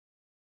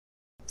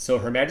So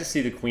Her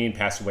Majesty the Queen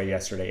passed away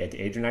yesterday at the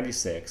age of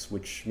 96,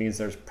 which means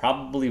there's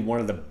probably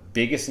one of the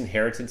biggest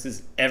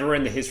inheritances ever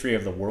in the history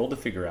of the world to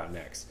figure out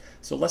next.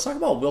 So let's talk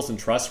about wills and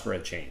trusts for a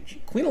change.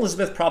 Queen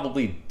Elizabeth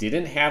probably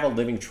didn't have a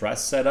living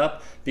trust set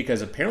up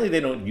because apparently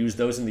they don't use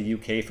those in the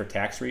UK for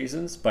tax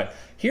reasons. But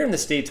here in the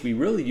States, we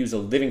really use a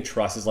living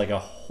trust as like a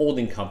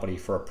holding company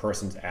for a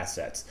person's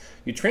assets.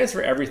 You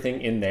transfer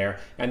everything in there,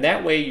 and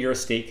that way your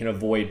estate can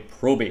avoid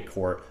probate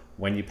court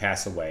when you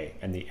pass away,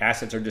 and the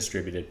assets are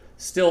distributed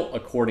still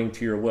according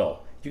to your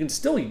will. You can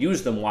still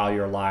use them while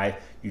you're alive,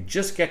 you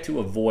just get to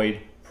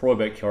avoid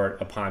probate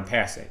court upon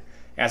passing.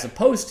 As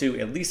opposed to,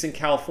 at least in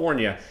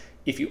California,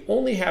 if you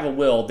only have a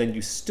will, then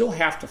you still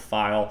have to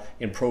file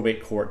in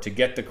probate court to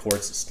get the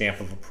court's stamp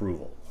of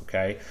approval.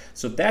 Okay,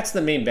 so that's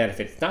the main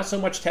benefit. It's not so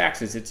much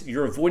taxes, it's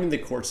you're avoiding the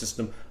court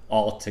system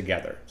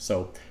altogether.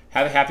 So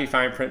have a happy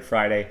Fine Print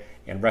Friday,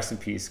 and rest in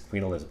peace,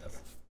 Queen Elizabeth.